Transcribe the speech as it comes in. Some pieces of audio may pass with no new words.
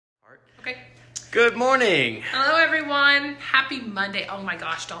Good morning. Hello, everyone. Happy Monday. Oh my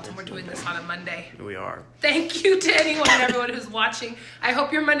gosh, Doulton, we're doing this on a Monday. We are. Thank you to anyone and everyone who's watching. I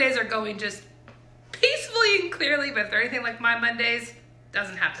hope your Mondays are going just peacefully and clearly, but if they're anything like my Mondays,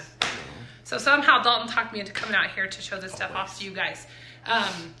 doesn't happen. So somehow Doulton talked me into coming out here to show this stuff off to you guys.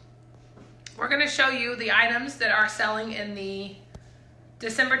 We're going to show you the items that are selling in the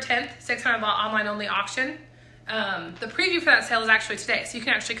December 10th $600 online only auction. The preview for that sale is actually today, so you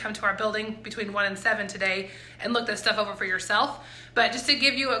can actually come to our building between 1 and 7 today and look this stuff over for yourself. But just to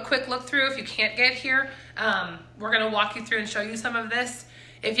give you a quick look through, if you can't get here, we're going to walk you through and show you some of this.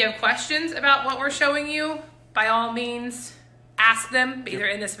 If you have questions about what we're showing you, by all means, ask them either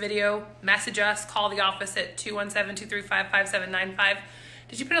in this video, message us, call the office at 217-235-5795.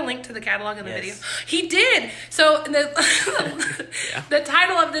 Did you put a link to the catalog in the video? He did. So the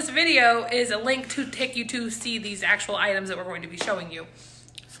title of this video is a link to take you to see these actual items that we're going to be showing you.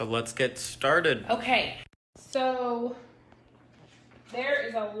 So let's get started. Okay. So there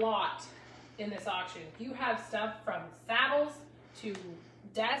is a lot in this auction. You have stuff from saddles to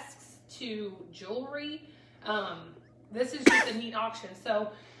desks to jewelry. This is just a neat auction.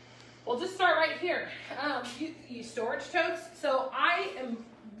 So we'll just start right here. You storage totes. So I am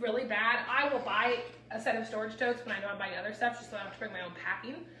really bad. I will buy a set of storage totes when I know I'm buying other stuff, just so I don't have to bring my own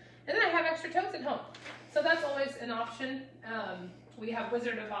packing. And then I have extra totes at home. So that's always an option. We have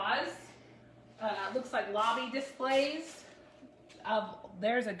Wizard of Oz. Looks like lobby displays.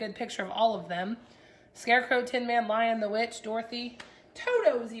 There's a good picture of all of them. Scarecrow, Tin Man, Lion, the Witch, Dorothy.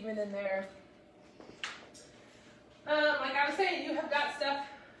 Toto's even in there. Like I was saying, you have got stuff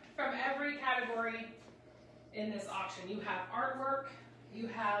from every category in this auction. You have artwork, you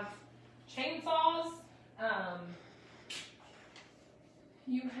have chainsaws,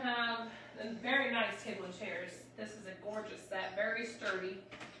 you have a very nice table and chairs. This is a gorgeous set, very sturdy.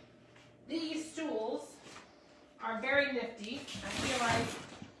 These stools are very nifty. I feel like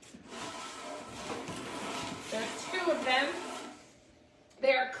there's two of them.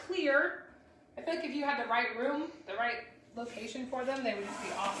 They are clear. I feel like if you had the right room, the right location for them, they would just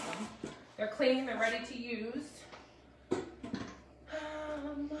be awesome. They're clean, they're ready to use.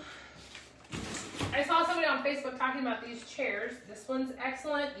 I saw somebody on Facebook talking about these chairs. This one's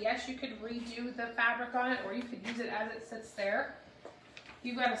excellent. Yes, you could redo the fabric on it, or you could use it as it sits there.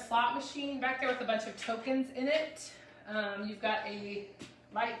 You've got a slot machine back there with a bunch of tokens in it. You've got a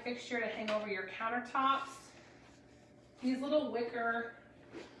light fixture to hang over your countertops. These little wicker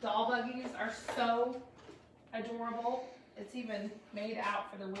doll buggies are so adorable. It's even made out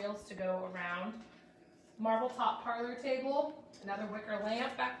for the wheels to go around. Marble top parlor table, another wicker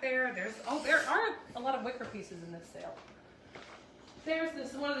lamp back there. There are a lot of wicker pieces in this sale. There's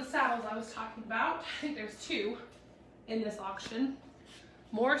this one of the saddles I was talking about. I think there's two in this auction.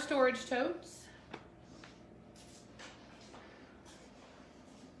 More storage totes.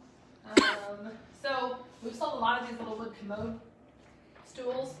 So we've sold a lot of these little wood commode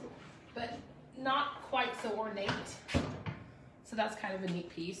stools, but not quite so ornate. So that's kind of a neat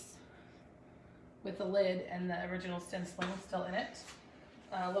piece with the lid and the original stenciling still in it.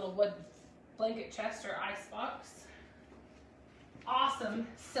 A little wood blanket chest or ice box. Awesome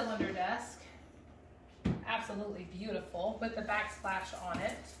cylinder desk. Absolutely beautiful with the backsplash on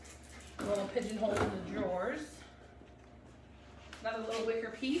it. A little pigeonhole in the drawers. Another little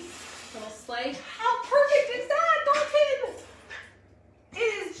wicker piece. Little sleigh. How perfect is that, Doulton? It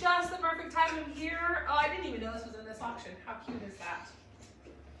is just the perfect time of year. Oh, I didn't even know this was in this auction. How cute is that?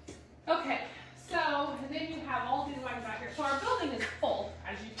 Okay, so and then you have all these items out here. So our building is full,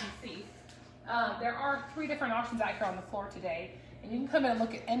 as you can see. There are 3 different auctions out here on the floor today, and you can come in and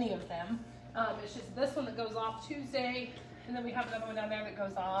look at any of them. It's just this one that goes off Tuesday, and then we have another one down there that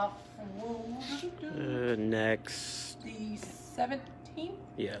goes off next. The 17th?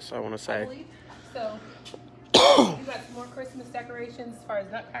 Yes, I want to say. I believe. So we've got some more Christmas decorations as far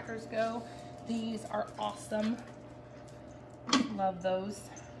as nutcrackers go. These are awesome. Love those.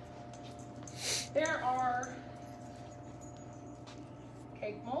 There are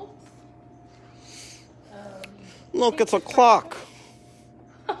cake molds. Look, it's a clock.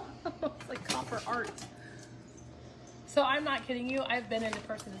 It's like copper art. So I'm not kidding you. I've been in a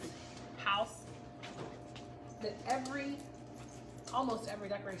person's house that almost every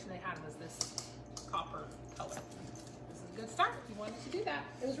decoration they had was this copper color. This is a good start if you wanted to do that.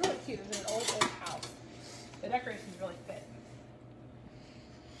 It was really cute. It was an old house. The decorations really fit.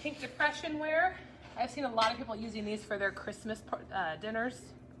 Pink depression wear. I've seen a lot of people using these for their Christmas dinners,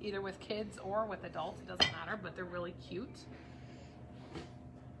 either with kids or with adults. It doesn't matter, but they're really cute.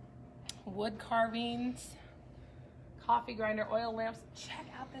 Wood carvings, coffee grinder, oil lamps. Check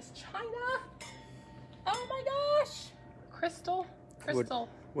out this china. Oh my gosh. Crystal.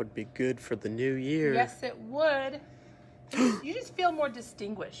 Would be good for the new year. Yes, it would. You just feel more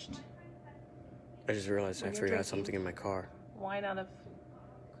distinguished. I just realized I forgot something in my car. Wine out of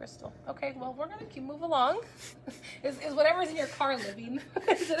crystal. Okay, well, we're going to move along. Is whatever's in your car living?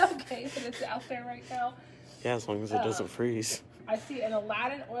 Is it okay that it's out there right now? Yeah, as long as it doesn't freeze. I see an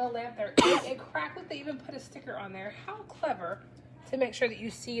Aladdin oil lamp. There is a crack. Look, they even put a sticker on there. How clever to make sure that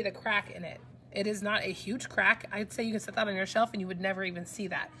you see the crack in it. It is not a huge crack. I'd say you can set that on your shelf and you would never even see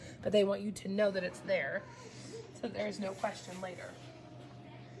that. But they want you to know that it's there, so there's no question later.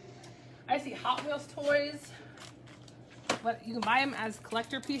 I see Hot Wheels toys. But you can buy them as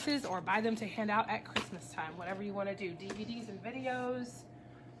collector pieces or buy them to hand out at Christmas time, whatever you want to do. DVDs and videos.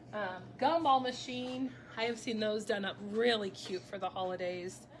 Gumball machine. I have seen those done up really cute for the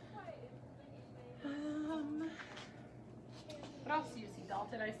holidays. What else do you see,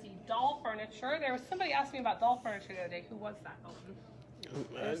 Doulton? I see doll furniture. There was somebody asking me about doll furniture the other day. Who was that, Doulton?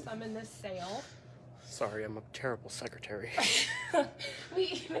 There's some in this sale. Sorry, I'm a terrible secretary. We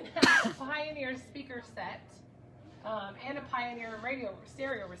even have a Pioneer speaker set. And a Pioneer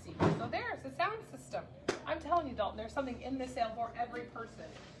stereo receiver. So there's the sound system. I'm telling you, Doulton, there's something in this sale for every person.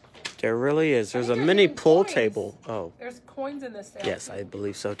 There really is. There's a mini pool table. Oh. There's coins in this sale. Yes, I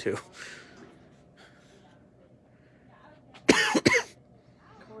believe so too.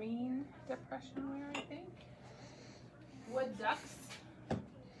 Green depression wear, I think. Wood ducks.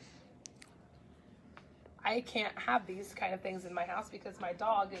 I can't have these kind of things in my house because my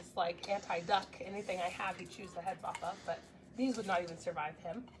dog is like anti-duck. Anything I have, he chews the heads off of. But these would not even survive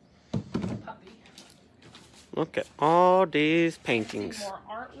him. He's a puppy. Look at all these paintings. More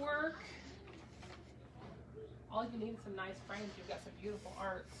artwork. All you need is some nice frames. You've got some beautiful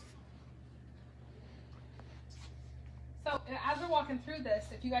art. So as we're walking through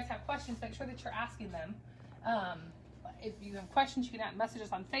this, if you guys have questions, make sure that you're asking them. If you have questions, you can message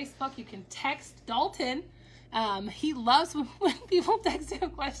us on Facebook. You can text Doulton. He loves when people text him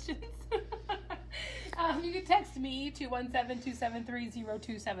questions. You can text me,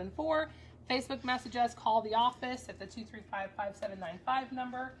 217-273-0274. Facebook message us, call the office at the 235-5795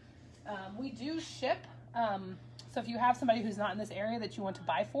 number. We do ship. So if you have somebody who's not in this area that you want to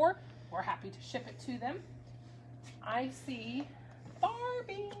buy for, we're happy to ship it to them. I see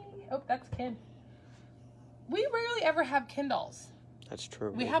Barbie. Oh, that's Ken. We rarely ever have Ken dolls. That's true.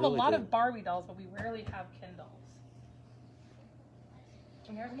 We have really a lot of Barbie dolls, but we rarely have Ken dolls.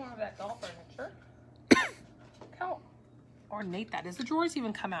 And here's more of that doll furniture. Look how ornate that is. The drawers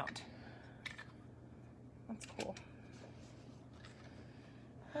even come out. That's cool.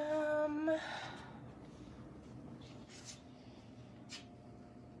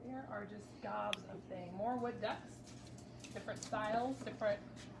 There are just gobs of things. More wood ducks. Different styles,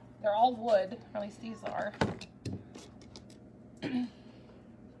 they're all wood, or at least these are.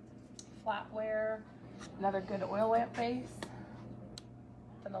 Flatware, another good oil lamp base,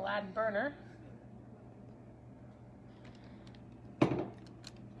 an Aladdin burner.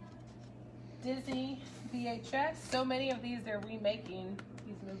 Disney VHS, so many of these they're remaking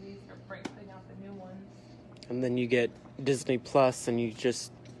these movies, they're breaking out the new ones. And then you get Disney Plus and you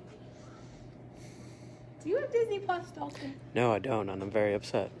just... Do you have Disney Plus, Doulton? No, I don't, and I'm very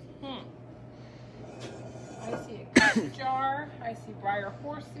upset. I see a cookie jar. I see Briar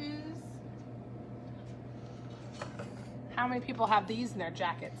horses. How many people have these in their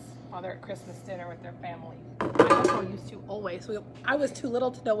jackets while they're at Christmas dinner with their family? I also used to always. I was too little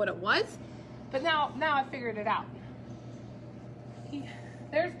to know what it was, but now I figured it out.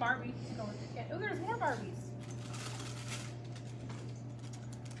 There's Barbie. Oh, there's more Barbies.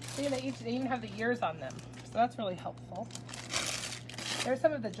 See, they even have the ears on them, so that's really helpful. There's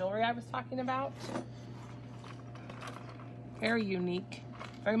some of the jewelry I was talking about. Very unique,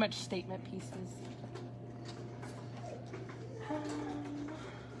 very much statement pieces.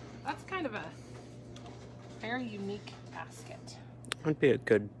 That's kind of a very unique basket. Would be a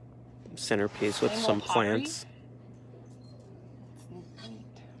good centerpiece with some plants.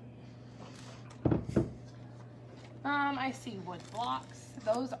 I see wood blocks.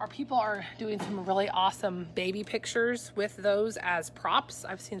 People are doing some really awesome baby pictures with those as props.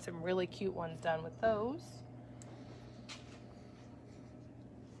 I've seen some really cute ones done with those.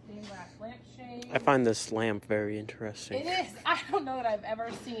 Stained glass lampshade. I find this lamp very interesting. It is. I don't know that I've ever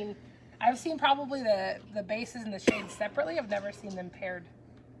seen. I've seen probably the bases and the shades separately. I've never seen them paired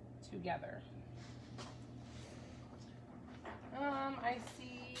together. I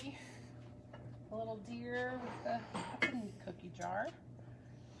see a little deer with that's a neat cookie jar.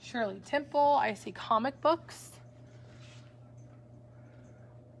 Shirley Temple. I see comic books.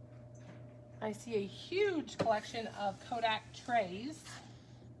 I see a huge collection of Kodak trays.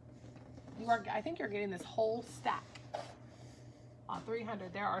 I think you're getting this whole stack on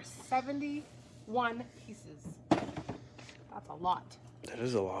 300. There are 71 pieces. That's a lot. That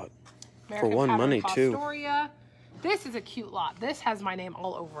is a lot. American For one Pattern money, too. Astoria. This is a cute lot. This has my name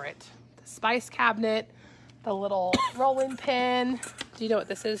all over it. The spice cabinet, the little rolling pin. Do you know what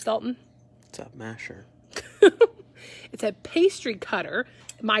this is, Doulton? It's a masher. It's a pastry cutter.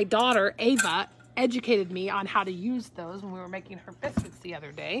 My daughter, Ava, educated me on how to use those when we were making her biscuits the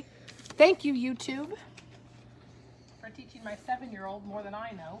other day. Thank you, YouTube, for teaching my 7-year-old more than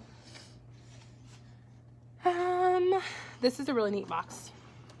I know. This is a really neat box.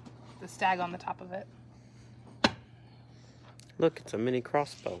 The stag on the top of it. Look, it's a mini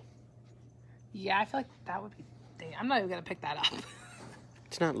crossbow. Yeah, I feel like that would be... Dang, I'm not even going to pick that up.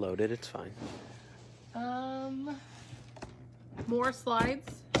 It's not loaded, it's fine. More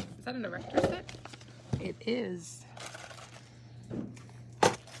slides. Is that an Erector set? It is.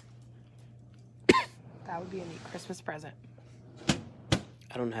 That would be a neat Christmas present.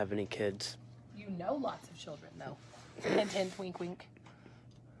 I don't have any kids. You know lots of children, though. Hint, hint, wink, wink.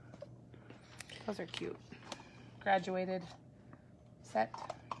 Those are cute. Graduated set.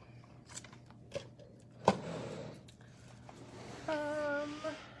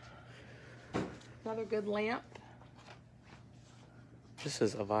 Another good lamp. This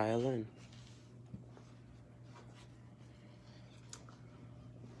is a violin.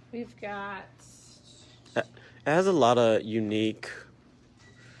 We've got... It has a lot of unique...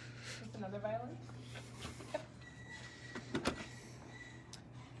 Just another violin? Yep.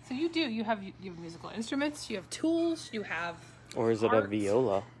 So you have musical instruments, you have tools, you have Or is it art. a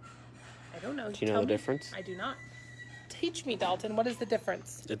viola? I don't know. Do you know the difference? I do not. Teach me, Doulton. What is the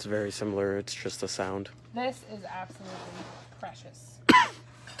difference? It's very similar. It's just a sound. This is absolutely precious.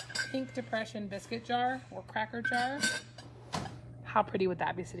 Pink Depression biscuit jar or cracker jar. How pretty would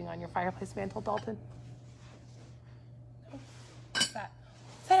that be sitting on your fireplace mantle, Doulton? What's that?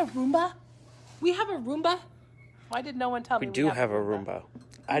 Is that a Roomba? We have a Roomba? Why did no one tell me We do have a Roomba.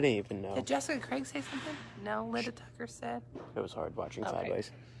 I didn't even know. Did Jessica Craig say something? No, Linda Tucker said. It was hard watching Okay.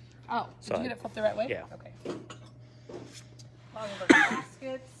 sideways. Oh, did you get it flipped the right way? Yeah. Okay. Longaberger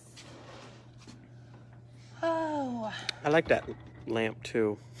baskets. Oh. I like that lamp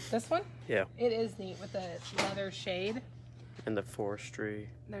too. This one? Yeah. It is neat with the leather shade. And the forestry.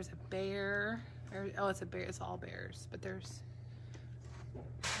 There's a bear. Oh, it's a bear. It's all bears. But there's...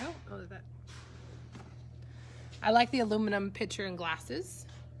 I don't know that... I like the aluminum pitcher and glasses.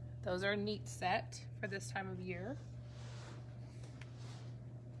 Those are a neat set for this time of year.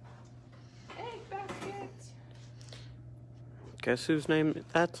 Egg basket. Guess whose name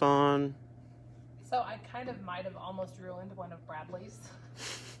that's on? So I kind of might have almost ruined one of Bradley's.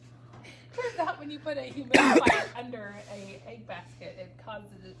 Turns out when you put a humidifier under a egg basket, it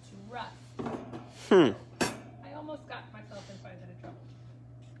causes it to rust. I almost got myself in quite a bit of trouble.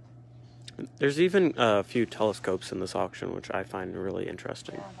 There's even a few telescopes in this auction, which I find really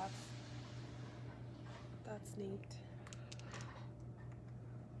interesting. Yeah, that's neat.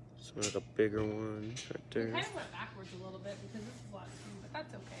 Some of the bigger ones right We there. kind of went backwards a little bit because this is a lot too, but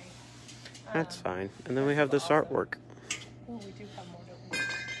that's okay. That's fine. And then we have this artwork. Oh, we do have more, don't we?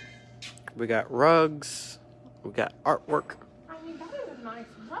 We got rugs. We got artwork. I mean, that is a nice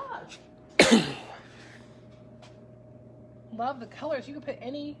rug. Love the colors. You could put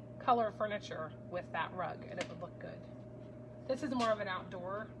any color furniture with that rug and it would look good. This is more of an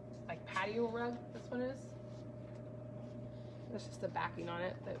outdoor, like patio rug, this one is. There's just a backing on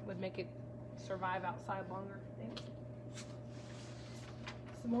it that would make it survive outside longer, I think.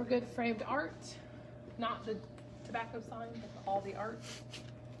 Some more good framed art. Not the tobacco sign, but all the art.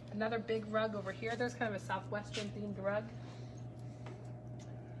 Another big rug over here. There's kind of a Southwestern themed rug.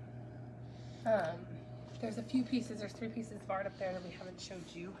 There's a few pieces. There's 3 pieces of art up there that we haven't showed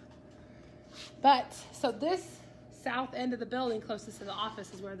you. But, so this south end of the building closest to the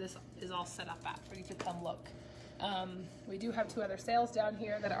office is where this is all set up at for you to come look. We do have 2 other sales down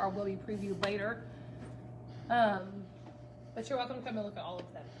here that will be previewed later. But you're welcome to come and look at all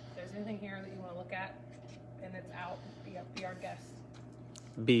of them. If there's anything here that you want to look at and it's out, be our guest.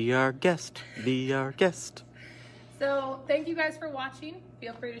 Be our guest. Be our guest. So thank you guys for watching.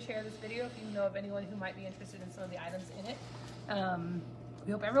 Feel free to share this video if you know of anyone who might be interested in some of the items in it.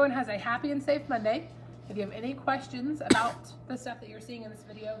 We hope everyone has a happy and safe Monday. If you have any questions about the stuff that you're seeing in this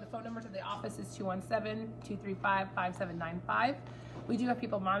video, the phone number to the office is 217-235-5795. We do have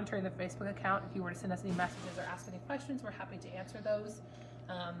people monitoring the Facebook account. If you were to send us any messages or ask any questions, we're happy to answer those.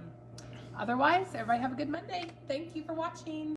 Otherwise, everybody have a good Monday. Thank you for watching.